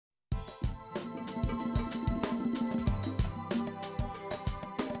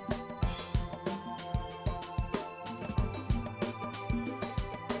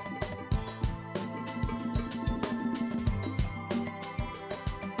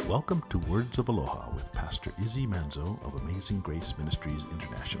Welcome to Words of Aloha with Pastor Izzy Manzo of Amazing Grace Ministries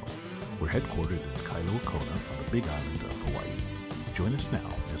International. We're headquartered in Kailua Kona on the Big Island of Hawaii. Join us now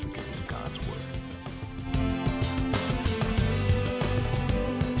as we get into God's Word.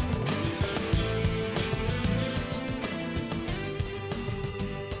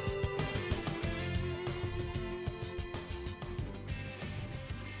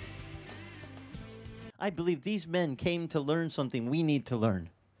 I believe these men came to learn something we need to learn.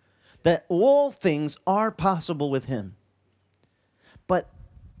 That all things are possible with him. But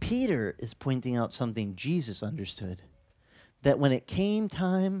Peter is pointing out something Jesus understood. That when it came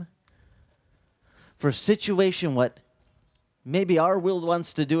time for a situation, what maybe our will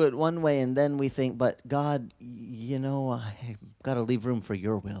wants to do it one way, and then we think, but God, I've got to leave room for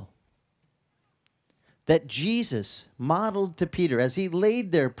your will. That Jesus modeled to Peter as he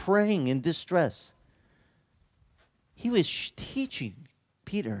laid there praying in distress. He was teaching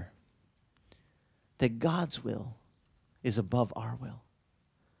Peter that God's will is above our will.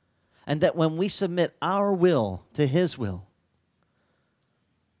 And that when we submit our will to his will,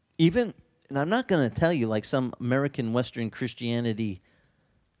 and I'm not going to tell you like some American Western Christianity,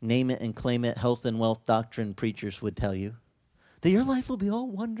 name it and claim it, health and wealth doctrine preachers would tell you, that your life will be all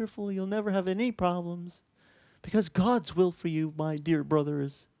wonderful, you'll never have any problems, because God's will for you, my dear brother,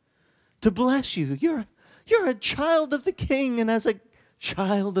 is to bless you. You're a child of the King, and as a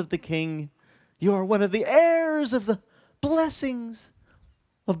child of the King, you are one of the heirs of the blessings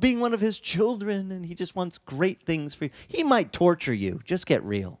of being one of his children, and he just wants great things for you. He might torture you. Just get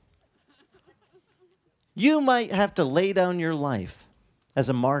real. You might have to lay down your life as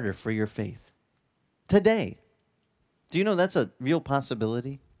a martyr for your faith today. Do you know that's a real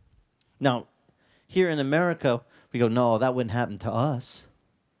possibility? Now, here in America, we go, no, that wouldn't happen to us.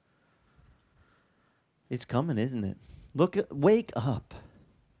 It's coming, isn't it? Wake up.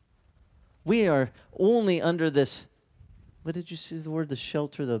 We are only under this, what did you see the word, the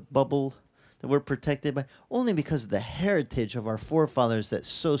shelter, the bubble that we're protected by? Only because of the heritage of our forefathers that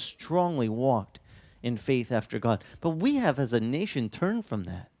so strongly walked in faith after God. But we have as a nation turned from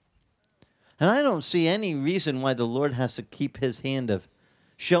that. And I don't see any reason why the Lord has to keep his hand of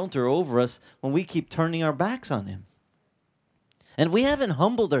shelter over us when we keep turning our backs on him. And we haven't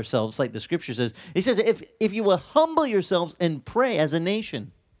humbled ourselves like the scripture says. He says, if you will humble yourselves and pray as a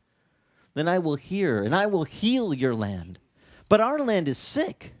nation, then I will hear and I will heal your land. But our land is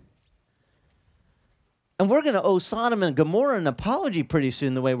sick. And we're going to owe Sodom and Gomorrah an apology pretty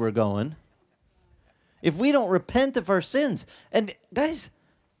soon the way we're going, if we don't repent of our sins. And guys,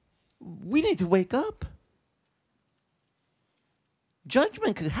 we need to wake up.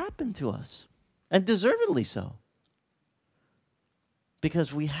 Judgment could happen to us, and deservedly so.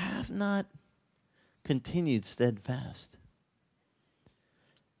 Because we have not continued steadfast.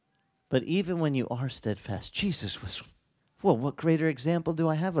 But even when you are steadfast, Jesus was, what greater example do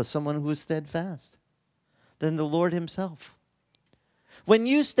I have of someone who is steadfast than the Lord himself? When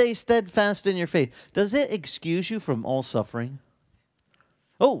you stay steadfast in your faith, does it excuse you from all suffering?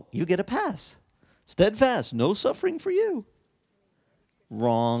 Oh, you get a pass. Steadfast, no suffering for you.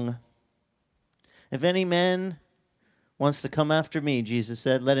 Wrong. If any man wants to come after me, Jesus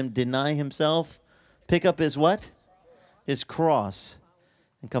said, let him deny himself, pick up his what? His cross,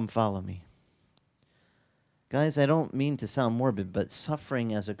 and come follow me. Guys, I don't mean to sound morbid, but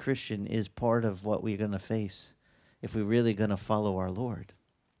suffering as a Christian is part of what we're going to face if we're really going to follow our Lord.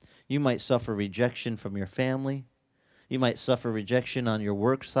 You might suffer rejection from your family. You might suffer rejection on your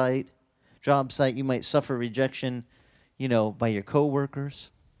work site, job site. You might suffer rejection, by your coworkers.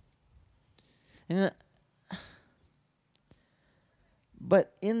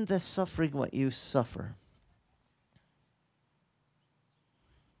 But in the suffering, what you suffer,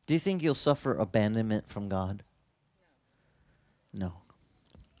 do you think you'll suffer abandonment from God? No.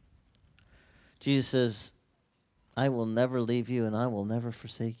 Jesus says, I will never leave you and I will never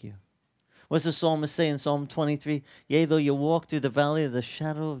forsake you. What's the psalmist say in Psalm 23? Yea, though you walk through the valley of the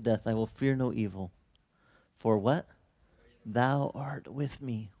shadow of death, I will fear no evil. For what? Thou art with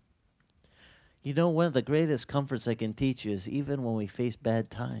me. One of the greatest comforts I can teach you is even when we face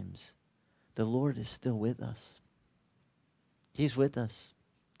bad times, the Lord is still with us. He's with us.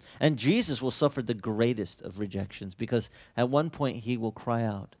 And Jesus will suffer the greatest of rejections because at one point he will cry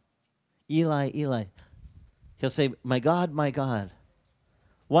out, Eli, Eli. He'll say, my God,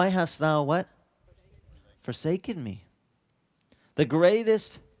 why hast thou what? Forsaken me. The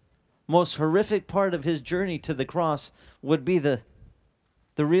greatest, most horrific part of his journey to the cross would be the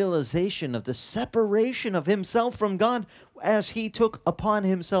realization of the separation of himself from God as he took upon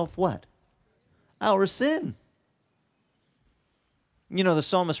himself what? Our sin. You know, the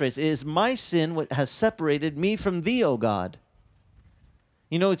psalmist writes, "It is my sin what has separated me from thee, O God."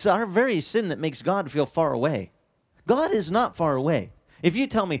 You know, it's our very sin that makes God feel far away. God is not far away. If you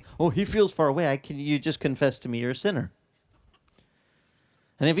tell me, "Oh, he feels far away," you just confess to me you're a sinner.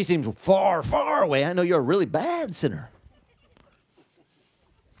 And if he seems far, far away, I know you're a really bad sinner.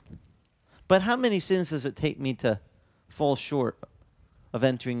 But how many sins does it take me to fall short of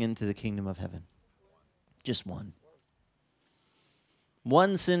entering into the kingdom of heaven? Just one.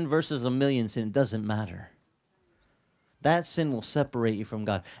 One sin versus a million sin doesn't matter. That sin will separate you from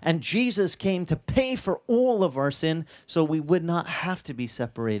God. And Jesus came to pay for all of our sin so we would not have to be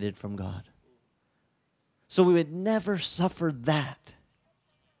separated from God. So we would never suffer that.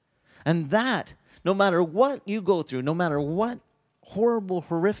 And that, no matter what you go through, no matter what horrible,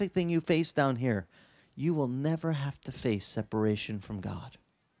 horrific thing you face down here, you will never have to face separation from God.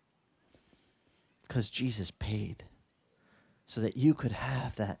 Because Jesus paid so that you could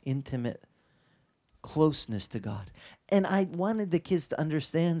have that intimate closeness to God. And I wanted the kids to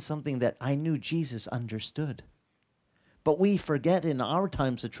understand something that I knew Jesus understood. But we forget in our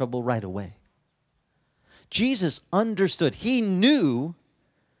times of trouble right away. Jesus understood. He knew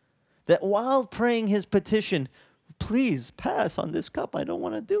that while praying his petition, "Please pass on this cup. I don't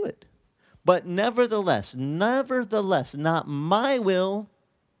want to do it." But nevertheless, not my will,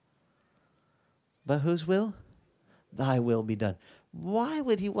 but whose will? Thy will be done. Why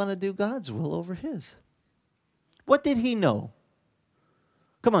would he want to do God's will over his? What did he know?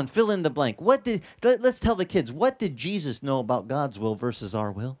 Come on, fill in the blank. Let's tell the kids, what did Jesus know about God's will versus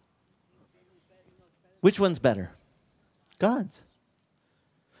our will? Which one's better? God's.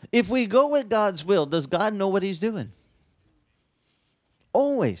 If we go with God's will, does God know what he's doing?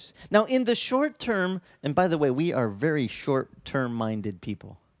 Always. Now, in the short term, and by the way, we are very short-term minded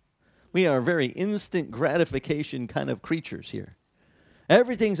people. We are very instant gratification kind of creatures here.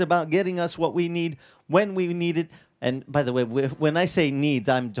 Everything's about getting us what we need when we need it. And by the way, when I say needs,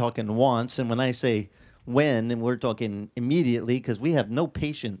 I'm talking wants. And when I say when, and we're talking immediately, because we have no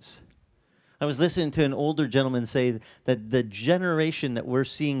patience. I was listening to an older gentleman say that the generation that we're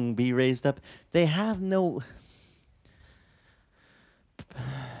seeing be raised up, they have no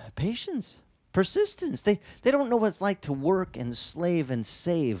patience, persistence. They don't know what it's like to work and slave and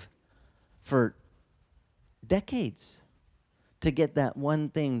save for decades to get that one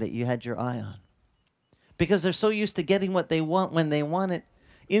thing that you had your eye on. Because they're so used to getting what they want when they want it.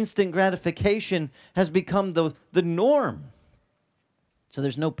 Instant gratification has become the norm. So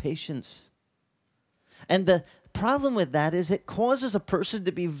there's no patience. And the problem with that is it causes a person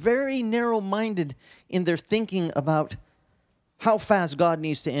to be very narrow-minded in their thinking about how fast God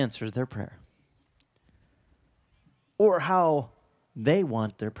needs to answer their prayer. Or how they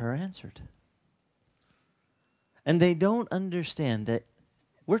want their prayer answered. And they don't understand that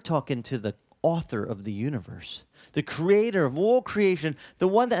we're talking to the author of the universe, the creator of all creation, the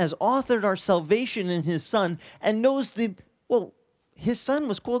one that has authored our salvation in his Son and knows his Son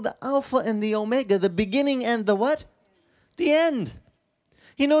was called the Alpha and the Omega, the beginning and the what? The end.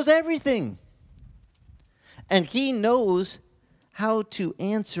 He knows everything. And he knows how to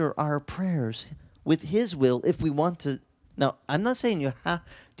answer our prayers with his will if we want to. Now, I'm not saying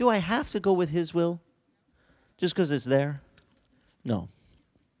do I have to go with his will just because it's there? No.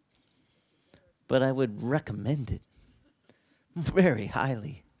 But I would recommend it very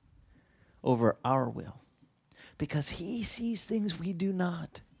highly over our will. Because he sees things we do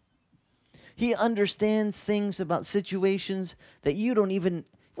not. He understands things about situations that you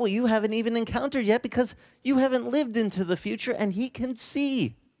haven't even encountered yet because you haven't lived into the future, and he can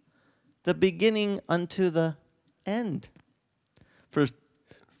see the beginning unto the end.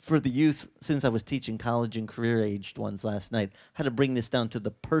 For the youth, since I was teaching college and career-aged ones last night, I had to bring this down to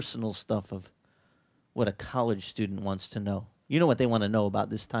the personal stuff of what a college student wants to know. You know what they want to know about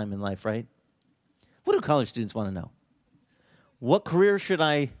this time in life, right? What do college students want to know? What career should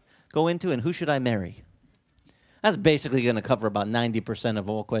I go into and who should I marry? That's basically going to cover about 90% of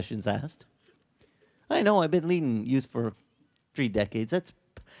all questions asked. I know, I've been leading youth for 3 decades.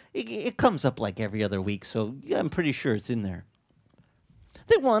 It comes up like every other week, so yeah, I'm pretty sure it's in there.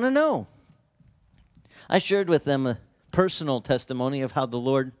 They want to know. I shared with them a personal testimony of how the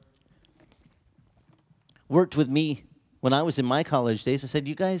Lord worked with me when I was in my college days. I said,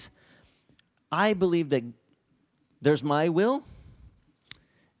 you guys, I believe that there's my will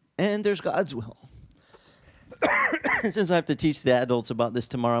and there's God's will. Since I have to teach the adults about this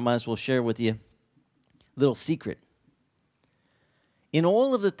tomorrow, I might as well share with you a little secret. In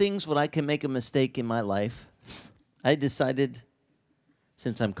all of the things where I can make a mistake in my life, I decided,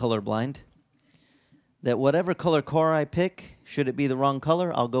 since I'm colorblind, that whatever color car I pick, should it be the wrong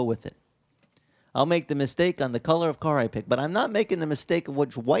color, I'll go with it. I'll make the mistake on the color of car I pick, but I'm not making the mistake of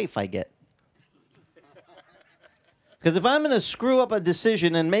which wife I get. Because if I'm going to screw up a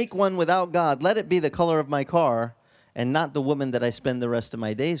decision and make one without God, let it be the color of my car and not the woman that I spend the rest of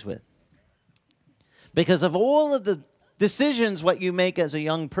my days with. Because of all of the decisions what you make as a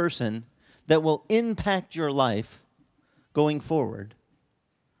young person that will impact your life going forward,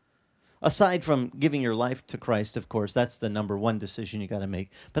 aside from giving your life to Christ, of course, that's the number one decision you got to make.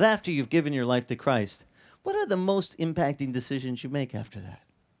 But after you've given your life to Christ, what are the most impacting decisions you make after that?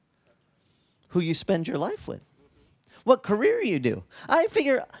 Who you spend your life with. What career you do. I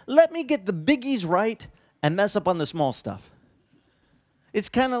figure, let me get the biggies right and mess up on the small stuff. It's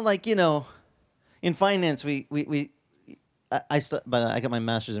kind of like, in finance, I got my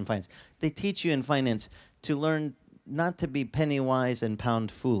master's in finance. They teach you in finance to learn not to be penny wise and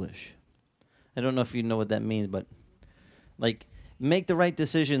pound foolish. I don't know if you know what that means, but like make the right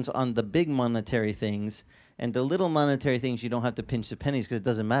decisions on the big monetary things, and the little monetary things you don't have to pinch the pennies because it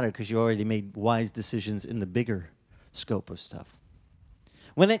doesn't matter because you already made wise decisions in the bigger scope of stuff.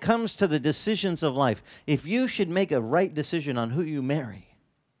 When it comes to the decisions of life, if you should make a right decision on who you marry.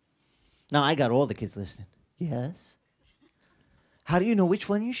 Now, I got all the kids listening. Yes. How do you know which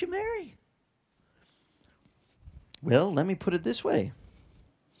one you should marry? Well, let me put it this way.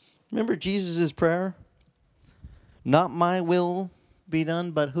 Remember Jesus' prayer? Not my will be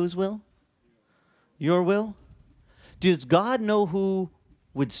done, but whose will? Your will? Does God know who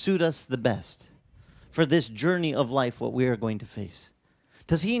would suit us the best for this journey of life, what we are going to face?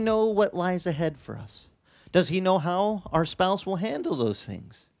 Does he know what lies ahead for us? Does he know how our spouse will handle those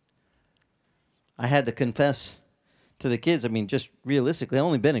things? I had to confess to the kids, just realistically, I've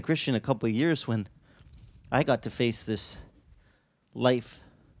only been a Christian a couple of years when I got to face this life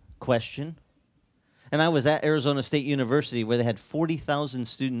question. And I was at Arizona State University where they had 40,000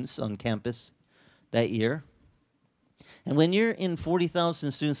 students on campus that year. And when you're in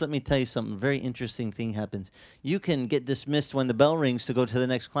 40,000 students, let me tell you something. Very interesting thing happens. You can get dismissed when the bell rings to go to the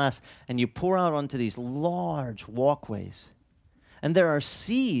next class, and you pour out onto these large walkways. And there are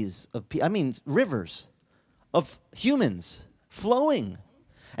seas of rivers of humans flowing.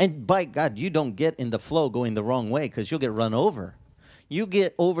 And by God, you don't get in the flow going the wrong way because you'll get run over. You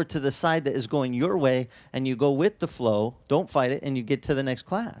get over to the side that is going your way, and you go with the flow, don't fight it, and you get to the next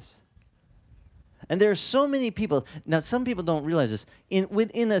class. And there are so many people. Now, some people don't realize this.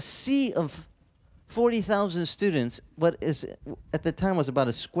 Within a sea of 40,000 students, what is at the time was about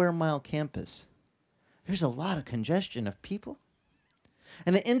a square-mile campus, there's a lot of congestion of people.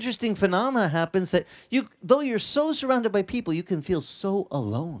 And an interesting phenomenon happens that though you're so surrounded by people, you can feel so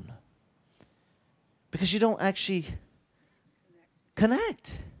alone because you don't actually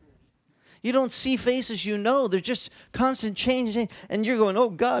connect. You don't see faces you know. They're just constant changing. And you're going, oh,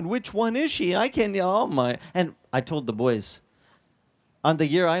 God, which one is she? I can't, And I told the boys, on the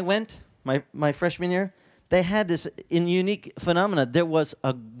year I went, my freshman year, they had this unique phenomena. There was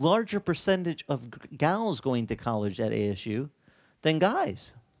a larger percentage of gals going to college at ASU than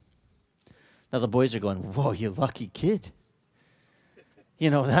guys. Now the boys are going, whoa, you lucky kid.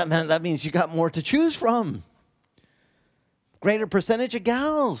 That means you got more to choose from. Greater percentage of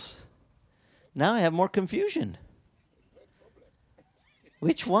gals. Now I have more confusion.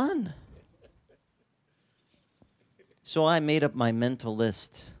 Which one? So I made up my mental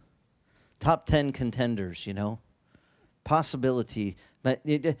list. Top 10 contenders, Possibility. But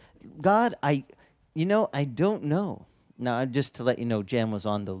God, I don't know. Now, just to let you know, Jan was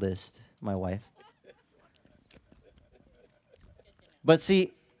on the list, my wife. But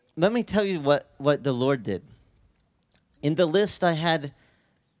see, let me tell you what the Lord did. In the list I had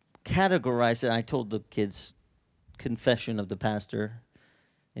categorized it. I told the kids, confession of the pastor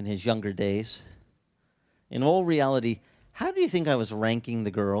in his younger days. In all reality, how do you think I was ranking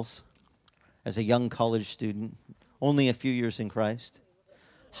the girls as a young college student, only a few years in Christ?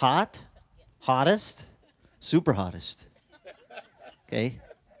 Hot, hottest, super hottest. Okay?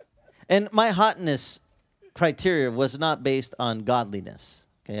 And my hotness criteria was not based on godliness.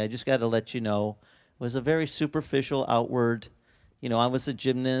 Okay, I just got to let you know. It was a very superficial, outward. I was a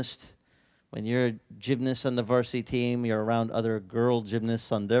gymnast. When you're a gymnast on the varsity team, you're around other girl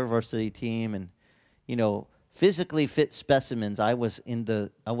gymnasts on their varsity team, and physically fit specimens. I was in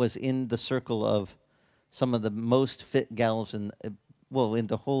the circle of some of the most fit gals in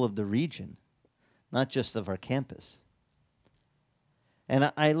the whole of the region, not just of our campus.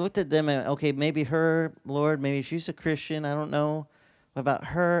 And I looked at them and, okay, maybe her, Lord, maybe she's a Christian. I don't know. What about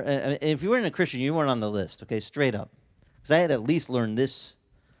her? And if you weren't a Christian, you weren't on the list, okay, straight up. Because I had at least learned this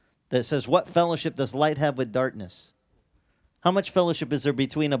that says, what fellowship does light have with darkness? How much fellowship is there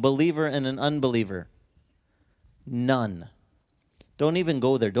between a believer and an unbeliever? None. Don't even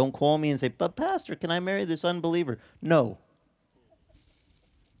go there. Don't call me and say, but Pastor, can I marry this unbeliever? No.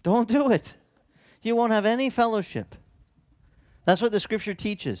 Don't do it. You won't have any fellowship. That's what the scripture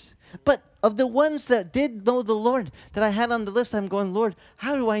teaches. But of the ones that did know the Lord that I had on the list, I'm going, Lord,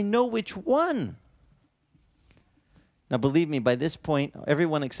 how do I know which one? Now, believe me, by this point,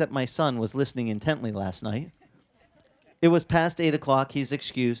 everyone except my son was listening intently last night. It was past 8 o'clock. He's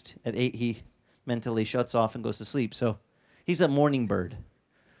excused. At 8, he mentally shuts off and goes to sleep. So he's a morning bird.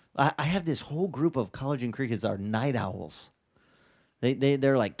 I have this whole group of college and career kids that are night owls.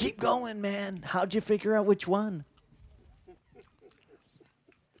 They're like, keep going, man. How'd you figure out which one?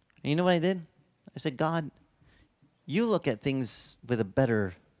 And you know what I did? I said, God, you look at things with a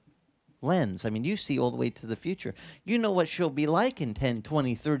better lens. I mean, you see all the way to the future. You know what she'll be like in 10,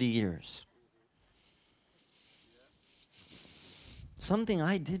 20, 30 years. Something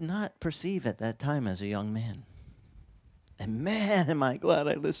I did not perceive at that time as a young man. And man, am I glad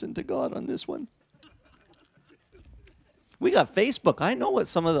I listened to God on this one. We got Facebook. I know what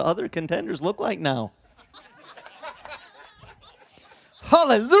some of the other contenders look like now.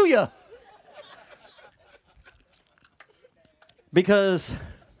 Hallelujah! Because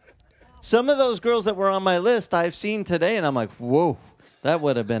some of those girls that were on my list I've seen today, and I'm like, whoa, that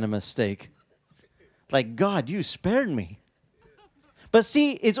would have been a mistake. Like, God, you spared me. But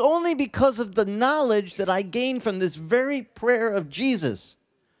see, it's only because of the knowledge that I gained from this very prayer of Jesus,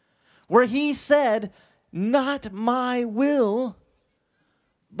 where he said, not my will,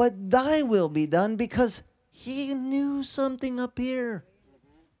 but thy will be done, because he knew something up here.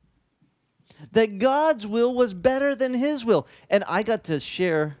 That God's will was better than his will. And I got to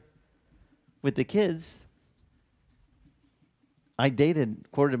share with the kids. I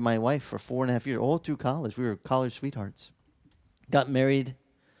courted my wife for 4.5 years, all through college. We were college sweethearts. Got married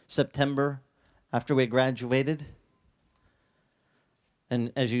September after we graduated.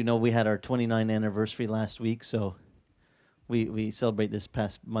 And as you know, we had our 29th anniversary last week, so we celebrate this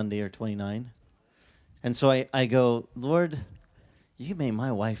past Monday or 29. And so I go, Lord, you made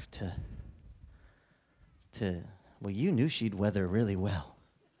my wife well, you knew she'd weather really well.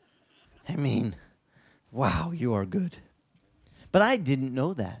 I mean, wow, you are good. But I didn't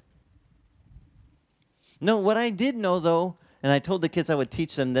know that. No, what I did know, though, and I told the kids I would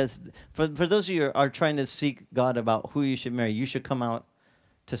teach them this, for those of you who are trying to seek God about who you should marry, you should come out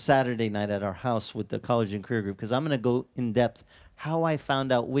to Saturday night at our house with the college and career group, because I'm going to go in depth how I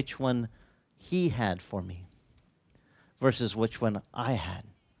found out which one he had for me versus which one I had.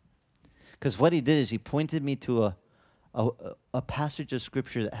 Because what he did is he pointed me to a passage of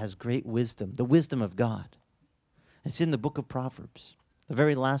Scripture that has great wisdom, the wisdom of God. It's in the book of Proverbs, the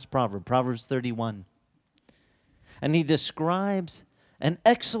very last proverb, Proverbs 31. And he describes an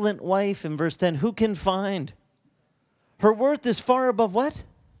excellent wife in verse 10. Who can find? Her worth is far above what?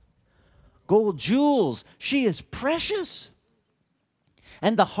 Gold, jewels. She is precious.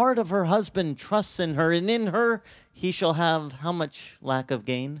 And the heart of her husband trusts in her, and in her he shall have how much lack of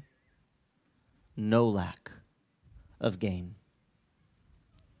gain? No lack of gain.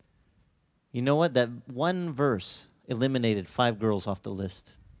 You know what? That one verse eliminated 5 girls off the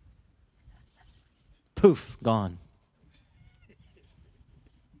list. Poof, gone.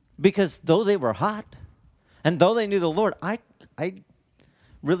 Because though they were hot, and though they knew the Lord, I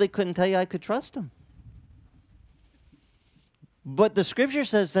really couldn't tell you I could trust them. But the scripture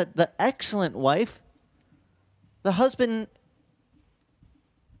says that the excellent wife, the husband,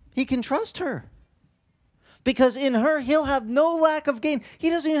 he can trust her. Because in her, he'll have no lack of gain. He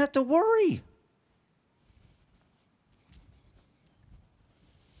doesn't even have to worry.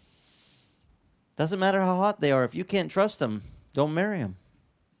 Doesn't matter how hot they are. If you can't trust them, don't marry them.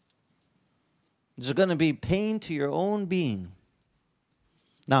 There's going to be pain to your own being.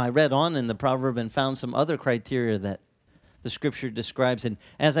 Now, I read on in the proverb and found some other criteria that the scripture describes. And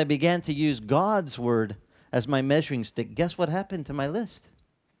as I began to use God's word as my measuring stick, guess what happened to my list?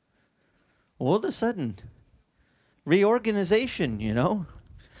 All of a sudden, reorganization, you know.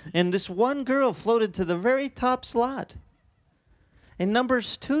 And this one girl floated to the very top slot. And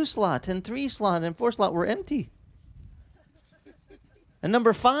numbers 2 slot and 3 slot and 4 slot were empty. And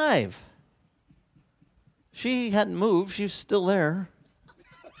number 5, she hadn't moved. She was still there.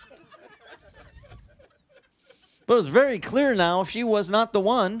 But it was very clear now she was not the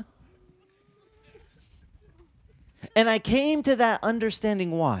one. And I came to that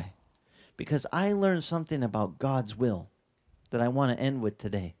understanding why. Because I learned something about God's will that I want to end with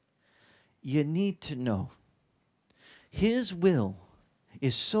today. You need to know His will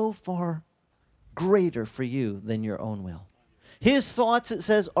is so far greater for you than your own will. His thoughts, it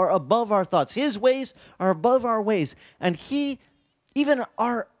says, are above our thoughts. His ways are above our ways. And even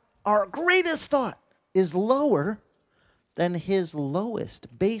our greatest thought is lower than his lowest,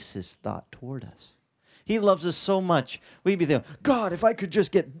 basest thought toward us. He loves us so much. We'd be thinking, God, if I could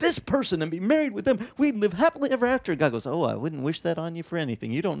just get this person and be married with them, we'd live happily ever after. God goes, oh, I wouldn't wish that on you for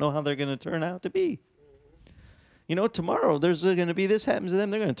anything. You don't know how they're going to turn out to be. You know, tomorrow there's going to be this happens to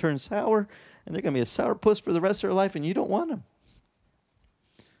them. They're going to turn sour, and they're going to be a sourpuss for the rest of their life, and you don't want them.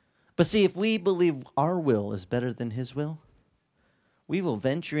 But see, if we believe our will is better than his will, we will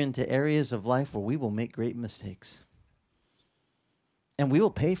venture into areas of life where we will make great mistakes. And we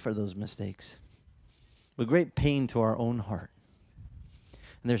will pay for those mistakes with great pain to our own heart.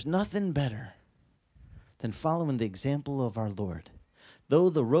 And there's nothing better than following the example of our Lord. Though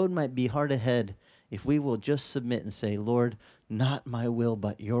the road might be hard ahead, if we will just submit and say, Lord, not my will,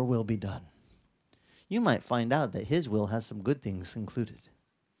 but your will be done, you might find out that his will has some good things included.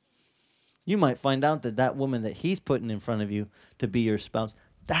 You might find out that that woman that he's putting in front of you to be your spouse,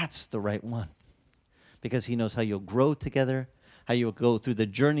 that's the right one. Because he knows how you'll grow together, how you'll go through the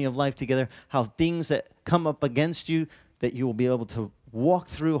journey of life together, how things that come up against you, that you will be able to walk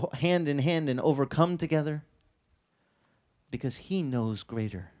through hand in hand and overcome together. Because he knows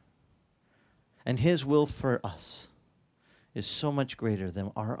greater. And his will for us is so much greater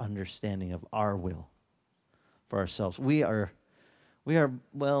than our understanding of our will for ourselves. We are,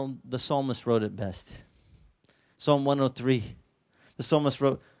 well, the psalmist wrote it best. Psalm 103, the psalmist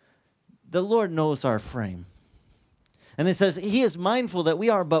wrote, the Lord knows our frame. And it says, he is mindful that we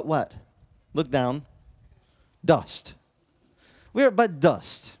are but what? Look down. Dust. We are but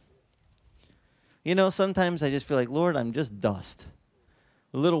dust. You know, sometimes I just feel like, Lord, I'm just dust.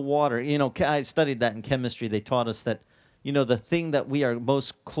 A little water. You know, I studied that in chemistry. They taught us that, you know, the thing that we are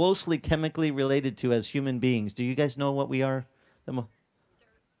most closely chemically related to as human beings. Do you guys know what we are?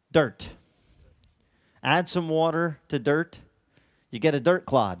 Dirt. Add some water to dirt, you get a dirt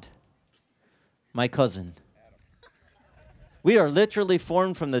clod. My cousin. We are literally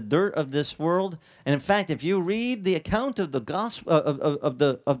formed from the dirt of this world. And in fact, if you read the account of the gospel of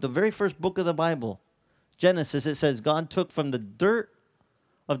the very first book of the Bible, Genesis, it says God took from the dirt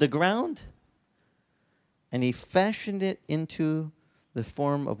of the ground and he fashioned it into the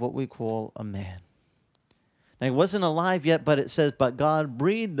form of what we call a man. Now, he wasn't alive yet, but it says, but God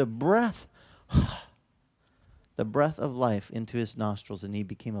breathed the breath of life into his nostrils, and he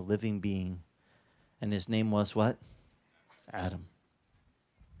became a living being. And his name was what? Adam.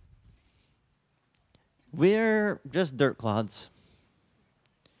 We're just dirt clods.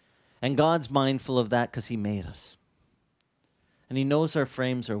 And God's mindful of that because he made us. And he knows our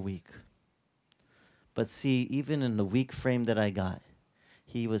frames are weak. But see, even in the weak frame that I got,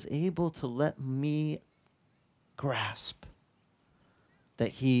 he was able to let me grasp that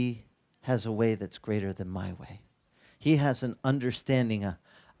he has a way that's greater than my way. He has an understanding,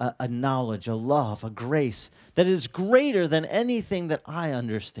 a knowledge, a love, a grace that is greater than anything that I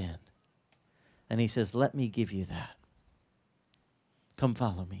understand. And he says, let me give you that. Come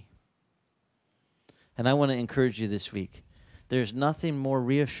follow me. And I want to encourage you this week. There's nothing more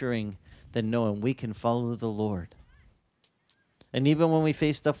reassuring than knowing we can follow the Lord. And even when we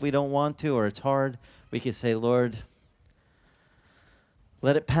face stuff we don't want to or it's hard, we can say, Lord,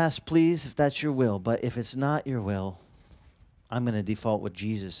 let it pass, please, if that's your will. But if it's not your will, I'm going to default with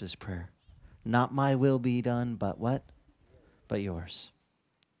Jesus' prayer. Not my will be done, but what? But yours.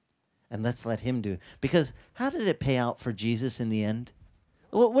 And let's let him do it. Because how did it pay out for Jesus in the end?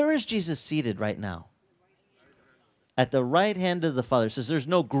 Well, where is Jesus seated right now? At the right hand of the Father. It says there's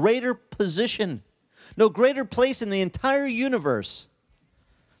no greater position, no greater place in the entire universe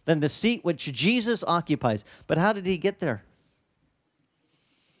than the seat which Jesus occupies. But how did he get there?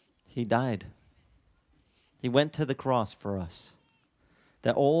 He died. He went to the cross for us,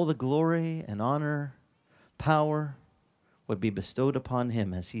 that all the glory and honor, power would be bestowed upon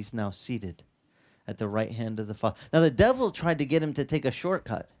him as he's now seated at the right hand of the Father. Now, the devil tried to get him to take a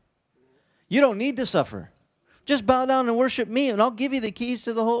shortcut. You don't need to suffer. Just bow down and worship me, and I'll give you the keys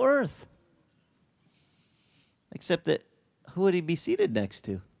to the whole earth. Except that, who would he be seated next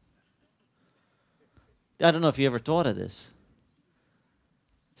to? I don't know if you ever thought of this.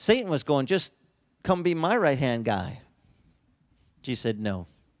 Satan was going, just come be my right-hand guy. Jesus said, no.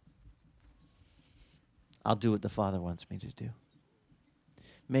 I'll do what the Father wants me to do.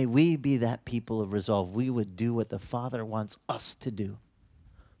 May we be that people of resolve. We would do what the Father wants us to do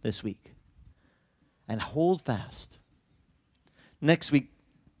this week. And hold fast. Next week,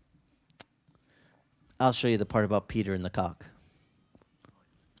 I'll show you the part about Peter and the cock.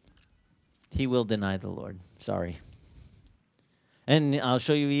 he will deny the Lord. Sorry. And I'll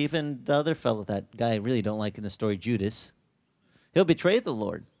show you even the other fellow, that guy I really don't like in the story, Judas. He'll betray the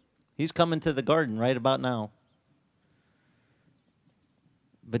Lord. He's coming to the garden right about now.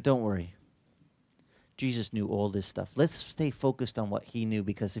 But don't worry. Jesus knew all this stuff. Let's stay focused on what he knew,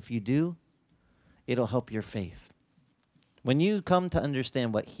 because if you do, it'll help your faith. When you come to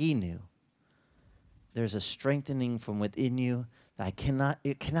understand what he knew, there's a strengthening from within you that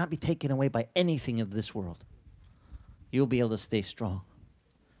it cannot be taken away by anything of this world. You'll be able to stay strong.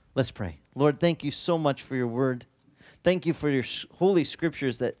 Let's pray. Lord, thank you so much for your word. Thank you for your holy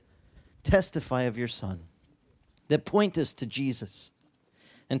scriptures that testify of your Son, that point us to Jesus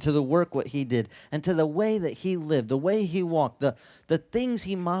and to the work what he did, and to the way that he lived, the way he walked, the things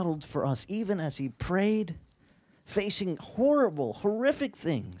he modeled for us, even as he prayed, facing horrible, horrific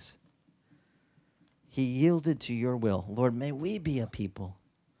things. He yielded to your will. Lord, may we be a people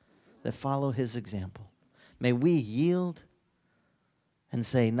that follow his example. May we yield and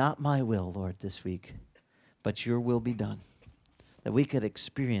say, not my will, Lord, this week, but your will be done, that we could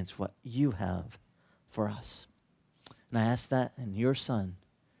experience what you have for us. And I ask that in your Son,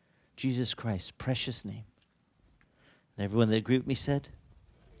 Jesus Christ's precious name. And everyone that agreed with me said,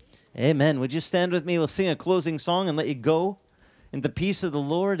 amen. Would you stand with me? We'll sing a closing song and let you go in the peace of the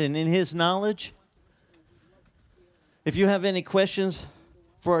Lord and in his knowledge. If you have any questions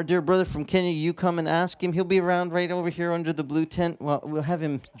for our dear brother from Kenya, you come and ask him. He'll be around right over here under the blue tent. We'll have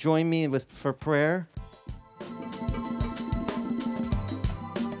him join me for prayer.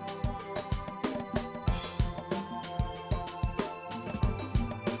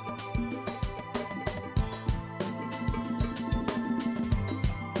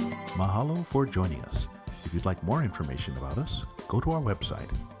 Mahalo for joining us. If you'd like more information about us, go to our website,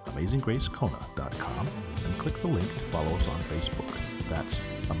 AmazingGraceKona.com, and click the link to follow us on Facebook. That's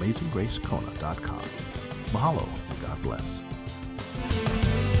AmazingGraceKona.com. Mahalo, and God bless.